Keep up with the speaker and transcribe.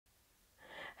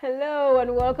Hello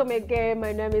and welcome again.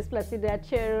 My name is Placida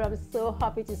Acheru. I'm so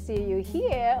happy to see you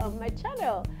here on my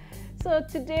channel. So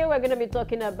today we're going to be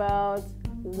talking about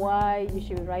why you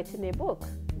should be writing a book.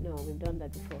 No, we've done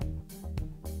that before.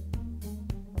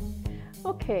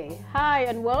 Okay, hi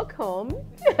and welcome.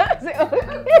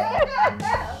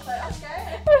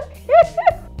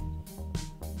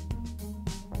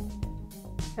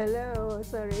 Hello,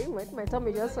 sorry, my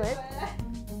tummy just went.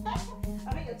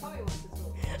 I mean, your tummy wants to talk.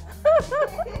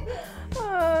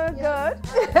 Oh God.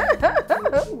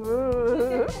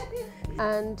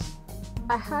 And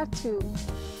I had to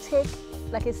take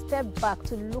like a step back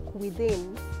to look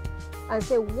within and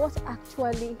say what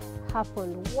actually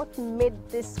happened, what made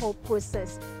this whole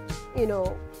process,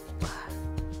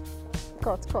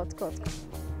 cut.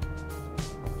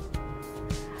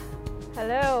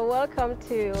 Hello, welcome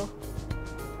to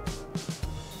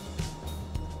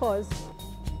pause.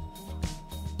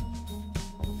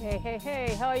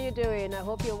 Hey, how are you doing? I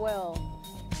hope you're well.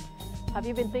 Have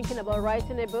you been thinking about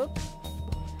writing a book?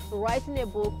 Writing a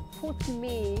book put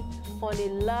me on a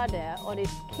ladder, on a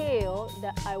scale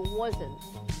that I wasn't.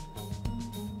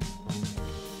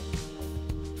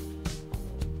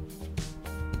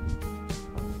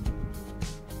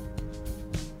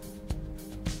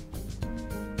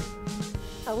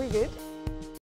 Are we good?